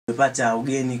tumepata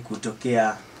ugeni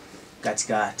kutokea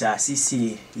katika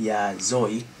taasisi ya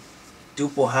ZOI.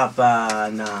 Tupo hapa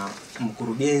na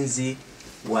mkurugenzi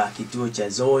wa kituo cha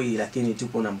ZOI, lakini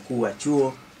tupo na mkuu wa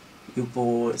chuo,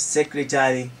 yupo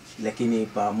secretary, lakini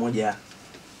pamoja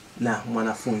na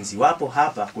mwanafunzi. Wapo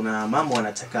hapa, kuna mambo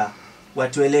wanataka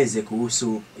watueleze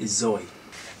kuhusu ZOI.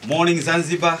 Morning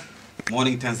Zanzibar,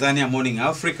 morning Tanzania, morning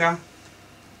Africa.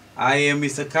 I am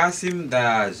Mr. Kasim,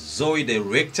 the ZOI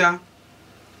director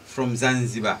from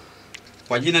Zanzibar.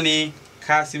 Kwa jina ni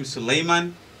Kasim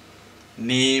Suleiman,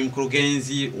 ni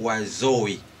mkurugenzi wa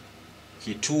ZOI,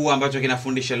 kituo ambacho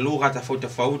kinafundisha lugha tofauti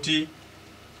tofauti,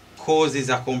 kozi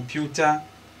za kompyuta,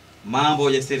 mambo ya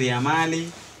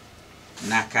ujasiriamali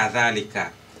na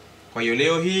kadhalika. Kwa hiyo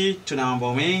leo hii tuna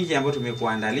mambo mengi ambayo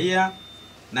tumekuandalia,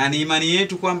 na ni imani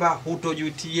yetu kwamba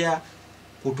hutojutia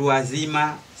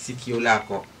kutuazima sikio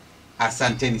lako.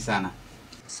 Asanteni sana.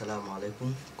 Assalamu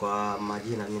alaikum. Kwa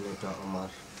majina mimi naitwa Omar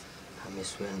Hamis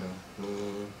Wendo, ni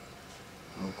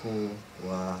mkuu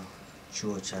wa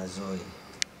chuo cha ZOI.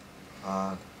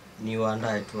 Ni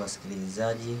waandae tu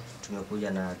wasikilizaji,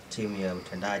 tumekuja na timu ya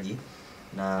utendaji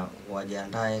na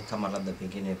wajiandae kama labda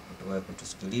pengine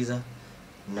kutusikiliza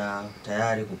na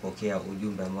tayari kupokea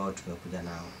ujumbe ambao tumekuja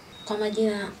nao. Kwa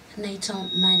majina naitwa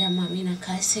Madam Amina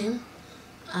Kasim.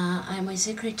 I'm a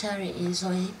secretary in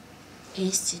ZOI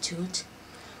Institute.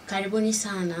 Karibuni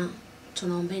sana,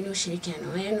 tunaombeni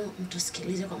ushirikiano wenu,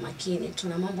 mtusikilize kwa makini.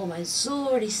 Tuna mambo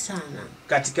mazuri sana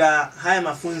katika haya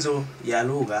mafunzo ya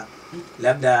lugha.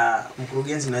 Labda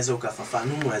mkurugenzi unaweza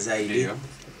ukafafanua zaidi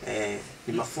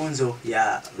ni mafunzo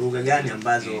ya lugha gani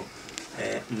ambazo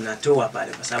mnatoa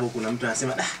pale, kwa sababu kuna mtu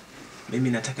anasema mimi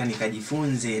nataka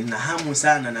nikajifunze, na hamu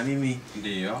sana na mimi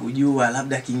kujua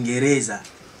labda Kiingereza.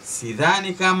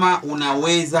 Sidhani kama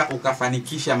unaweza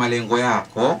ukafanikisha malengo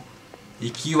yako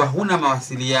ikiwa huna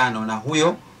mawasiliano na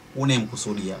huyo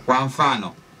unemkusudia. Kwa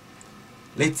mfano,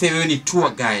 let's say wewe ni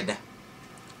tour guide,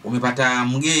 umepata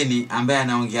mgeni ambaye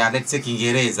anaongea let's say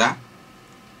Kiingereza,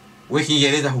 wewe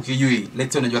Kiingereza hukijui,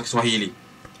 let's say unajua Kiswahili,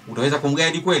 utaweza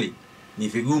kumguide kweli? Ni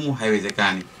vigumu,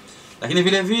 haiwezekani. Lakini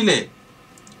vile vile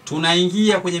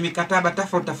tunaingia kwenye mikataba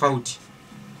tofauti tofauti,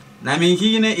 na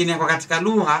mingine inakuwa katika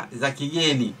lugha za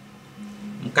kigeni.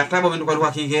 Mkataba umeandikwa kwa lugha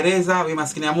ya Kiingereza, wewe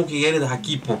maskini ya Mungu Kiingereza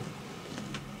hakipo,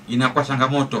 inakuwa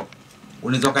changamoto.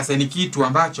 Unaweza ukasaini kitu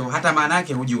ambacho hata maana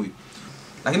yake hujui.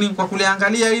 Lakini kwa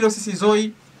kuliangalia hilo, sisi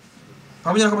ZOI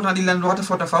pamoja na kwamba tunadili na lugha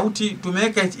tofauti tofauti,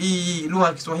 tumeweka hii lugha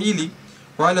ya Kiswahili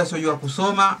kwa wale wasiojua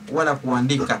kusoma wala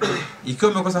kuandika.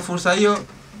 Ikiwa umekosa fursa hiyo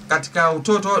katika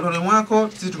utoto mwako,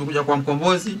 sisi tumekuja kwa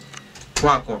mkombozi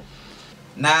wako.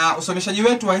 Na usomeshaji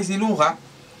wetu wa hizi lugha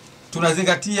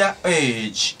tunazingatia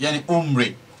age, yani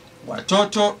umri.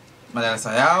 Watoto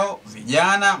madarasa yao,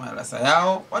 vijana madarasa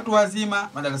yao, watu wazima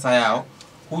madarasa yao.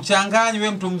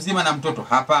 Huchanganywe mtu mzima na mtoto,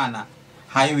 hapana,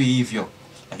 haiwi hivyo.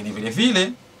 Lakini vile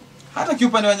vile hata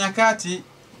kiupande wa nyakati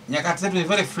zetu ni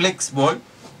very flexible.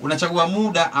 Unachagua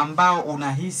muda ambao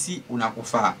unahisi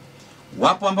unakufaa.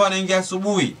 Wapo ambao wanaingia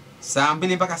asubuhi saa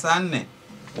 2 mpaka saa 4,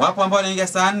 wapo ambao wanaingia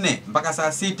saa 4 mpaka saa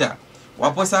 6,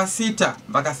 wapo saa 6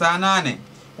 mpaka saa 8,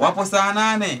 wapo saa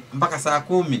 8 mpaka saa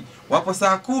 10, wapo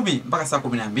saa 10 mpaka saa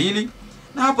 12,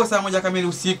 na hapo saa 1 kamili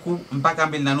usiku mpaka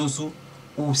 2:30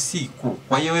 usiku.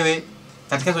 Kwa hiyo wewe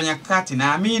katika hizo nyakati,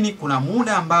 naamini kuna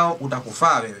muda ambao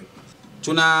utakufaa wewe.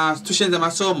 Tuna tuition za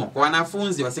masomo kwa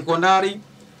wanafunzi wa sekondari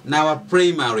na wa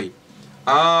primary.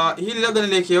 Hili labda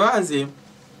nileke wazi,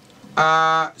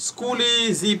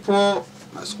 skuli zipo,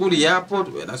 skuli yapo,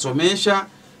 tunasomesha,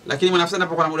 lakini mwanafunzi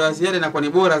anapokuwa na muda wa ziada inakuwa ni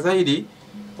bora zaidi,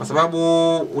 kwa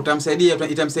sababu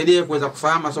itamsaidia kuweza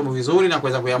kufahamu masomo vizuri na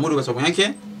kuweza kuyamudu masomo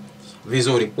yake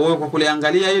vizuri. Kwa hiyo kwa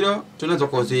kuliangalia hilo tunaweza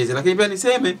kuzoezi. Lakini pia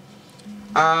niseme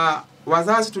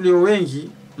wazazi tulio wengi,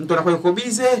 mtu anakuwa yuko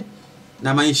busy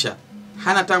na maisha,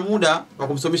 hana hata muda wa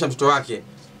kumsomesha mtoto wake.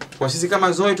 Kwa sisi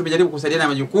kama ZOI tumejaribu kusaidiana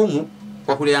majukumu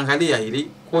kwa kuliangalia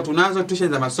hili. Kwa tunazo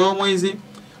tuition za masomo hizi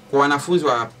kwa wanafunzi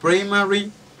wa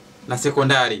primary na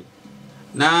sekondari.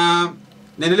 Na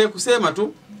naendelee kusema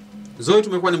tu, ZOI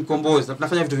tumekuwa ni mkombozi na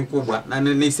tunafanya vitu vikubwa. Na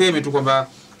niseme tu kwamba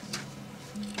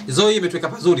ZOI imetuweka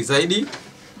pazuri zaidi.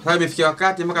 Sasa imefikia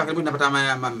wakati mpaka karibu tunapata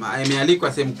mialiko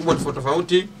ya sehemu kubwa tofauti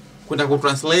tofauti kwenda ku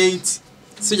translate.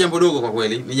 Si jambo dogo kwa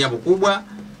kweli, ni jambo kubwa.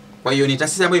 Kwa hiyo ni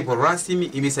taasisi ambayo ipo rasmi,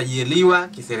 imesajiliwa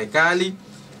kiserikali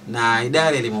na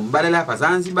idara ya elimu mbadala hapa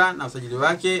Zanzibar, na usajili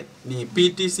wake ni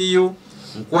PTCU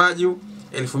mkwaju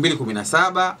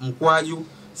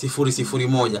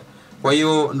 2017/001. Kwa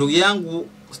hiyo ndugu yangu,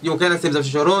 usije ukaenda sehemu za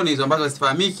chochoroni hizo ambazo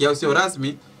hazifahamiki au sio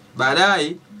rasmi,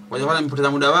 baadaye wajaona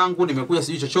nimepoteza muda wangu, nimekuja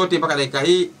sijui chochote mpaka dakika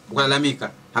hii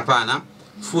ukalalamika. Hapana,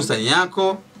 fursa ni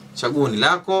yako, chaguo ni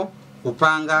lako,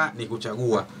 kupanga ni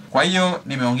kuchagua. Kwa hiyo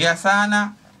nimeongea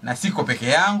sana na siko peke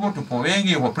yangu, tupo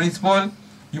wengi, yupo principal,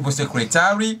 yupo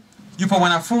secretary, yupo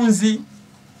mwanafunzi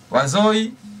wa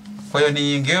ZOI. Kwa hiyo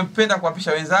ningependa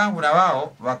kuwapisha wenzangu na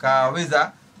wao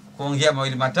wakaweza kuongea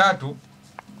mawili matatu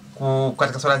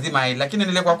katika swala zima hili, lakini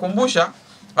nile kuwakumbusha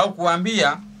au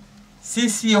kuambia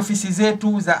sisi ofisi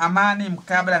zetu za Amani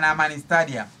mkabala na Amani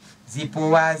Stadium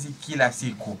zipo wazi kila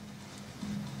siku.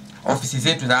 Ofisi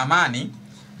zetu za Amani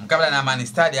mkabala na Amani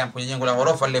Stadium kwenye jengo la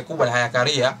ghorofa lile kubwa la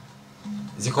Hayakaria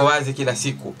ziko wazi kila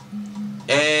siku.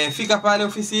 Fika pale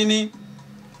ofisini,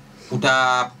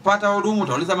 utapata hudumu,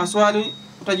 utauliza maswali,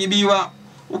 utajibiwa.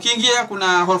 Ukiingia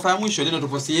kuna ghorofa ya mwisho ndio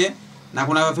tuposie na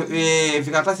kuna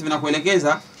vikaratasi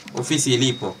vinakuelekeza ofisi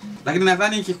ilipo. Lakini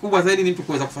nadhani kikubwa zaidi ni mtu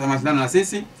kuweza kufanya mawasiliano na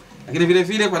sisi. Lakini vile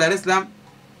vile kwa Dar es Salaam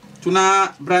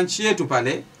tuna branch yetu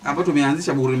pale ambapo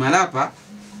tumeanzisha Buguruni Malapa,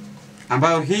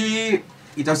 ambayo hii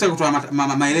itahusika kutoa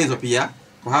maelezo pia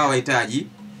kwa hawa wahitaji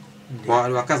kwa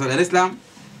wakazi wa Dar es Salaam.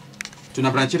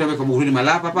 Tuna branch yetu kwa Buguruni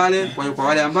Malapa pale. Kwa hiyo kwa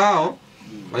wale ambao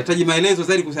wanahitaji maelezo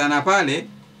zaidi kuhusiana na pale,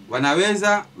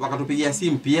 wanaweza wakatupigia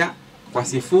simu pia kwa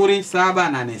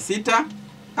 0786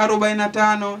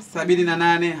 45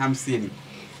 78 50.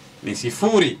 Ni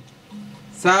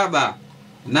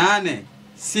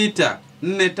 0786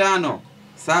 45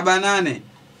 78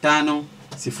 50.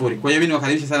 Kwa hiyo mimi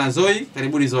niwakaribisha sana ZOI,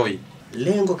 karibuni ZOI.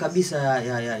 Lengo kabisa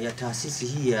ya taasisi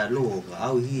hii ya lugha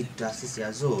au hii taasisi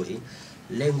ya ZOI,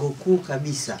 lengo kuu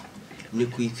kabisa ni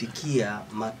kuifikia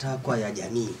matakwa ya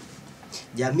jamii.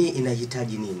 Jamii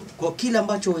inahitaji nini? Kwa kila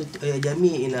ambacho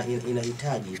jamii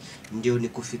inahitaji ndio ni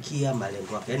kufikia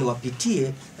malengo yake. Yaani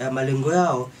wapitie malengo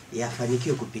yao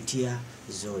yafanikiwe kupitia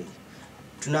ZOI.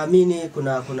 Tunaamini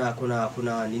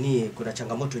kuna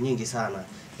changamoto nyingi sana,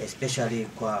 especially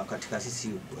katika sisi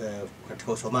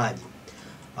katika usomaji.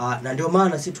 Na ndio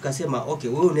maana sisi tukasema okay,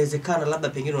 wewe unawezekana labda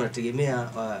pengine unategemea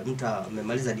mtu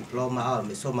amemaliza diploma au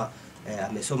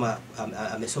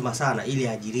amesoma sana ili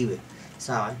ajiriwe.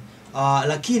 Sawa?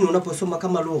 Lakini unaposoma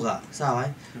kama lugha, sawa?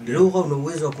 Lugha una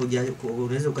uwezo wa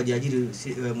unaweza kujiajiri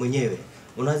mwenyewe.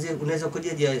 Unaweza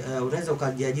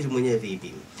kujiajiri mwenyewe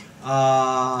vipi?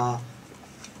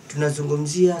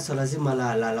 Tunazungumzia swala zima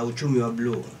la uchumi wa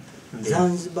blue.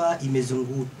 Zanzibar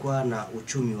imezungukwa na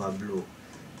uchumi wa blue.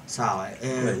 Sawa?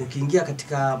 Ukiingia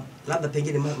katika labda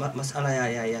pengine masuala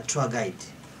ya tour guide,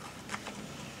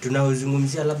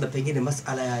 tunazungumzia labda pengine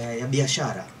masuala ya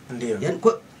biashara. Ndio. Yaani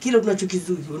kila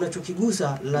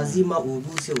unachokigusa lazima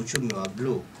uguse uchumi wa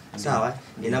blue. Sawa?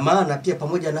 Ina maana pia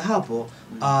pamoja na hapo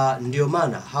ndio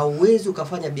maana hauwezi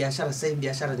ukafanya biashara sasa hivi,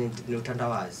 biashara ni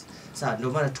utandawazi. Sawa,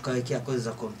 ndio maana tukawekea kozi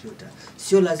za kompyuta.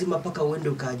 Sio lazima paka uende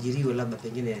ukaajiriwe labda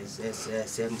pengine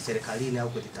sehemu serikalini au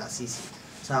kwenye taasisi.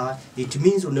 Sawa? It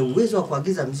means una uwezo wa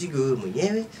kuagiza mzigo wewe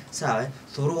mwenyewe, sawa,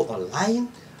 through online,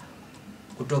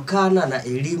 kutokana na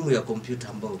elimu ya kompyuta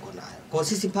ambayo uko nayo. Kwa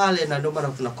sisi pale, na ndio maana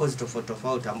tuna kozi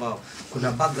tofauti ambao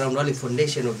kuna background wale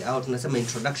foundation of au tunasema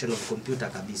introduction of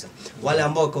computer kabisa. Wale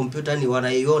ambao kompyuta ni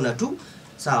wanaiona tu,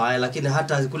 sawa, lakini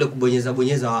hata kule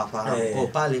kubonyeza hawafahamu. Kwa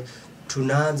pale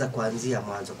tunaanza kuanzia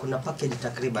mwanzo. Kuna package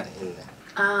takriban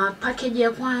 4. Package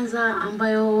ya kwanza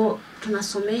ambayo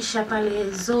tunasomesha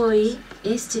pale ZOI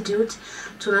Institute,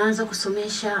 tunaanza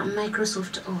kusomesha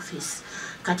Microsoft Office.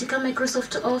 Katika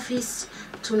Microsoft Office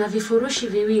tuna vifurushi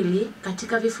viwili.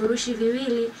 Katika vifurushi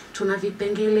viwili tuna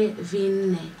vipengele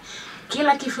 4.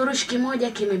 Kila kifurushi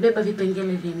kimoja kimebeba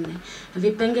vipengele 4.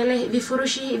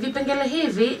 Vipengele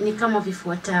hivi ni kama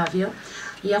vifuatavyo.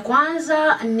 Ya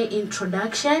kwanza ni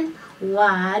Introduction,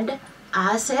 Word,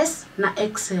 Access na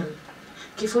Excel.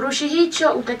 Kifurushi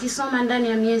hicho utakisoma ndani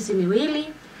ya miezi 2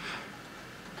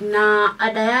 na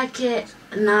ada yake.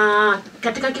 Na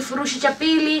katika kifurushi cha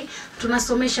pili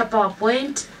tunasomesha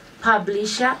PowerPoint,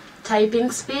 Publisher,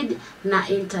 Typing Speed na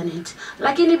Internet.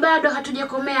 Lakini bado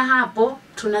hatujakomea hapo,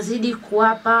 tunazidi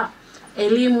kuwapa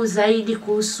elimu zaidi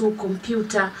kuhusu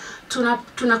kompyuta.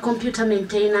 Tuna computer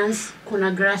maintenance,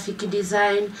 kuna graphic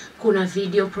design, kuna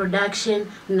video production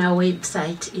na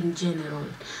website in general.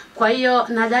 Kwa hiyo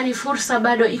nadhani fursa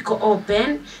bado iko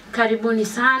open. Karibuni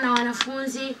sana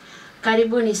wanafunzi,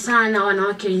 karibuni sana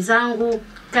wanawake wenzangu,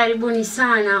 karibuni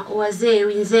sana wazee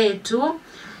wenzetu.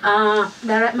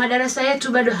 Madarasa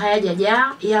yetu bado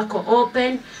hayajajaa, yako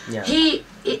open. Hii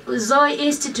ZOI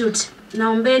Institute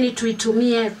naombeni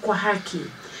tuitumie kwa haki,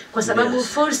 kwa sababu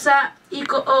fursa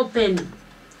iko open.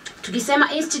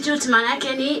 Tukisema institute maana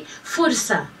yake ni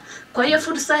fursa. Kwa hiyo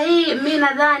fursa hii mimi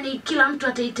nadhani kila mtu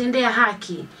ataitendea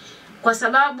haki, kwa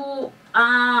sababu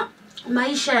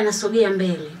maisha yanasogea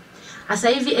mbele. Sasa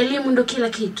hivi elimu ndo kila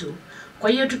kitu. Kwa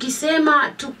hiyo tukisema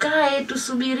tukae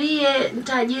tusubirie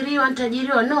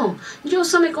nitaajiriwa, no. Njoo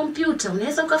usome kompyuta,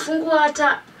 unaweza ukafungua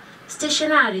hata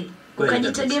stationery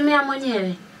ukajitegemea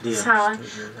mwenyewe. Sawa?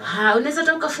 Unaweza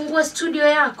hata ukafungua studio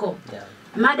yako.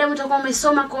 Madam utakuwa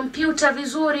umesoma kompyuta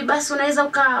vizuri, basi unaweza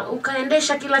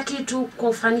ukaendesha kila kitu kwa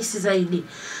ufanisi zaidi.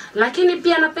 Lakini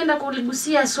pia napenda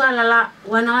kuligusia swala la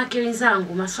wanawake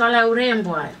wenzangu, masuala ya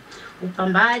urembo haya.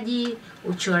 Upambaji,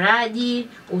 uchoraji,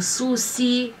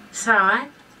 ususi, sawa?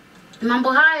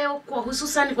 Mambo hayo kwa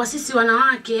hususan kwa sisi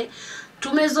wanawake,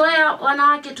 tumezoea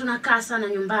wanawake tunakaa sana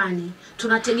nyumbani,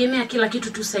 tunategemea kila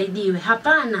kitu tusaidiwe.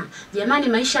 Hapana, jamani,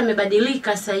 maisha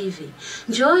yamebadilika sasa hivi.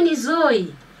 Njooni ZOI,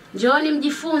 njooni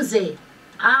mjifunze.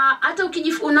 Hata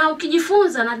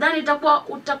ukijifunza nadhani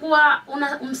utakuwa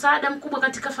una msaada mkubwa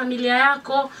katika familia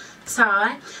yako, sawa?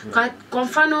 Kwa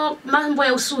mfano mambo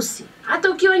ya ususi, hata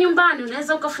ukiwa nyumbani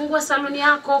unaweza ukafungua saluni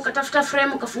yako, ukatafuta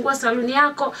frame ukafungua saluni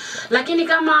yako. Lakini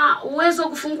kama uwezo wa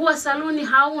kufungua saluni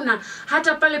hauna,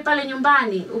 hata pale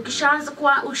nyumbani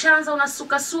ukishaanza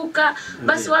unasuka,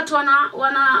 basi watu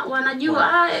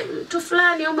wanajua mtu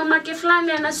fulani au mamake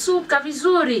fulani anasuka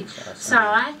vizuri,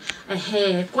 sawa?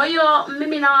 Kwa hiyo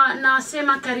mimi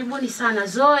nasema karibuni sana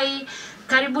ZOI,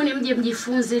 karibuni mje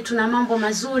mjifunze. Tuna mambo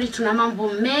mazuri, tuna mambo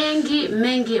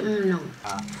mengi mno.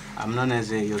 I'm known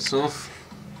as Yusuf.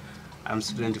 I'm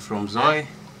student from ZOI.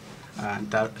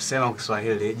 Nitasema kwa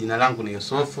Kiswahili. Jina langu ni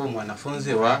Yusufu,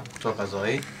 mwanafunzi wa kutoka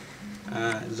ZOI.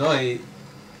 ZOI,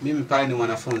 mimi pale ni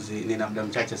mwanafunzi, nina muda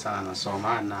mchache sana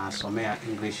nasomea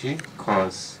English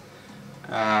course.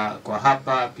 Kwa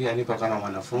hapa pia nipo kama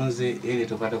mwanafunzi ili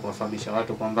tupate kuwafahamisha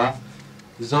watu kwamba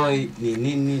ZOI ni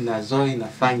nini na ZOI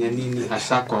nafanya nini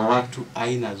hasa kwa watu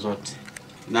aina zote.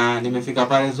 Na nimefika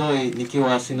pale ZOI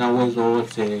nikiwa sina uwezo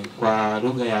wote kwa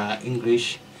lugha ya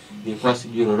English, nilikuwa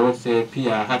sijui lolote,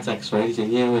 pia hata Kiswahili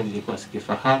chenyewe nilikuwa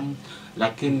sikifahamu.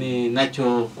 Lakini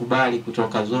nachokubali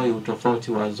kutoka ZOI,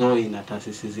 utofauti wa ZOI na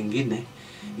taasisi zingine,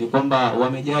 ni kwamba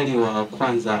wamejali wa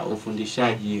kwanza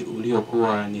ufundishaji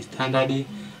uliokuwa ni standard,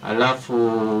 alafu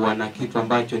wana kitu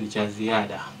ambacho ni cha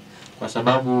ziada. Kwa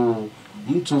sababu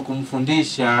mtu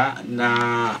kumfundisha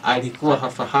na alikuwa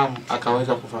hafahamu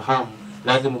akaweza kufahamu,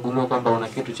 lazima ugundue kwamba una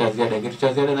kitu cha ziada. Kitu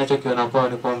cha ziada ninachokiona kwao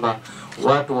ni kwamba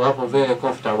watu wapo very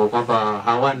comfortable, kwamba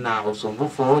hawana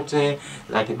usumbufu wote,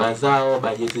 ratiba zao,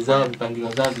 bajeti zao,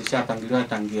 mipangilio zao zishapangiliwa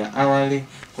tangia awali.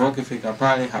 Kwa hiyo ukifika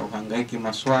pale hauhangaiki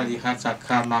maswali, hata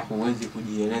kama huwezi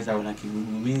kujieleza una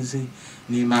kigugumizi,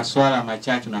 ni maswala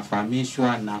machache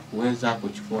unafahamishwa na kuweza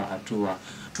kuchukua hatua.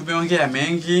 Tumeongea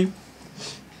mengi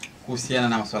kuhusiana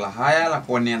na masuala haya, la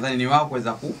kuonea nadhani ni wao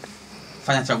kuweza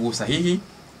kufanya chaguo sahihi.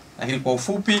 Lakini kwa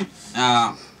ufupi,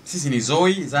 sisi ni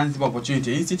ZOI, Zanzibar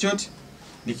Opportunity Institute.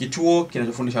 Ni kituo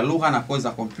kinachofundisha lugha na kozi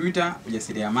za kompyuta,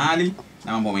 ujasiriamali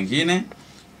na mambo mengine.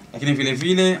 Lakini vile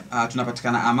vile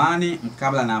tunapatikana Amani,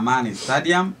 mkabala na Amani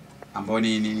Stadium, ambao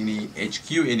ni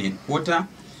HQ, yani headquarter.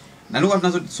 Na lugha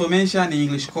tunazosomesha ni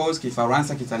English course,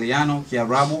 Kifaransa, Kiitaliano,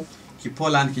 Kiarabu,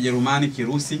 Kipoland, Kijerumani,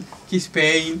 Kirusi,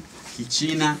 Kispain,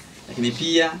 Kichina, lakini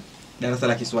pia darasa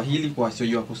la Kiswahili kwa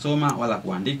wasiojua kusoma wala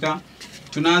kuandika.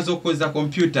 Tunazo kozi za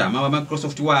kompyuta,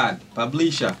 Microsoft Word,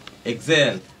 Publisher,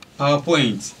 Excel,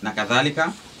 PowerPoint na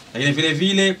kadhalika. Lakini vile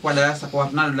vile kwa darasa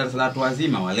la watu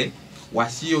wazima wale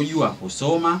wasiojua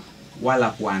kusoma wala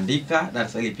kuandika,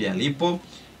 darasa hili pia lipo.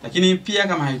 Lakini pia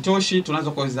kama haitoshi,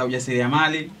 tunazo kozi za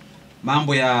ujasiriamali,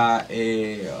 mambo ya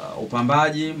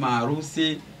upambaji,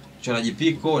 maharusi, uchoraji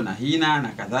piko na hina na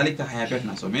kadhalika. Haya pia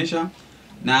tunasomesha.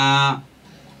 Na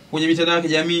kwenye mitandao ya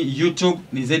kijamii, YouTube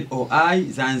ni ZOI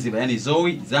Zanzibar, yani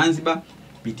ZOI Zanzibar,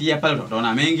 pitia pale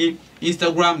utaona mengi.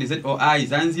 Instagram ni ZOI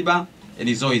Zanzibar,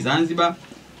 yani ZOI Zanzibar,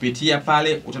 pitia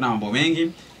pale utaona mambo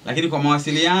mengi. Lakini kwa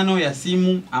mawasiliano ya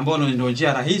simu ambayo ndio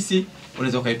njia rahisi,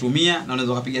 unaweza ukaitumia na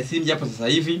unaweza ukapiga simu japo sasa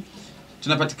hivi.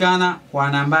 Tunapatikana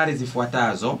kwa nambari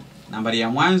zifuatazo. Nambari ya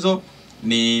mwanzo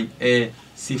ni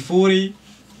 0672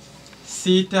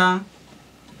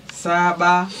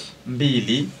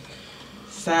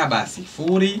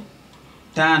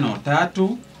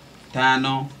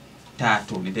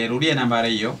 705353. Nitairudia nambari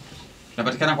hiyo.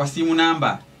 Tunapatikana kwa simu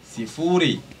namba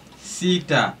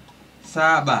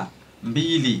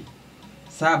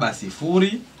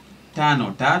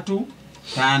 0672705353.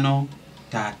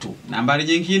 Nambari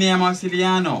nyingine ya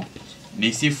mawasiliano ni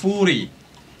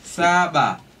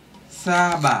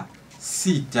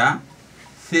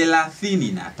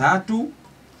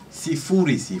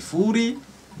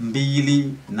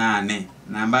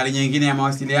Nambari nyingine ya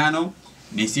mawasiliano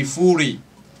ni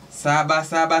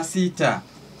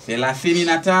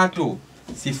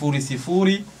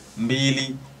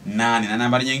 0776330028. Na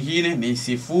nambari nyingine ni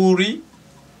 0782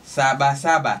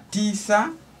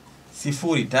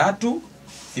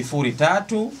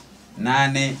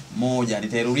 779030381.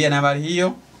 Nitairudia nambari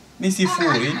hiyo ni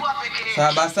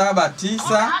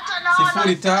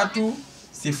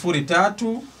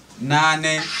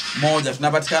 0779030381.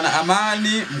 Tunapatikana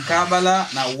Amani mkabala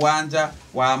na uwanja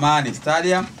wa Amani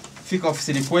Stadium. Fika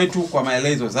ofisini kwetu kwa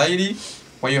maelezo zaidi.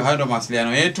 Kwa hiyo hayo ndio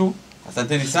mawasiliano yetu.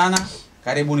 Asanteni sana,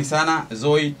 karibuni sana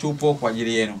ZOI, tupo kwa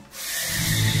ajili yenu.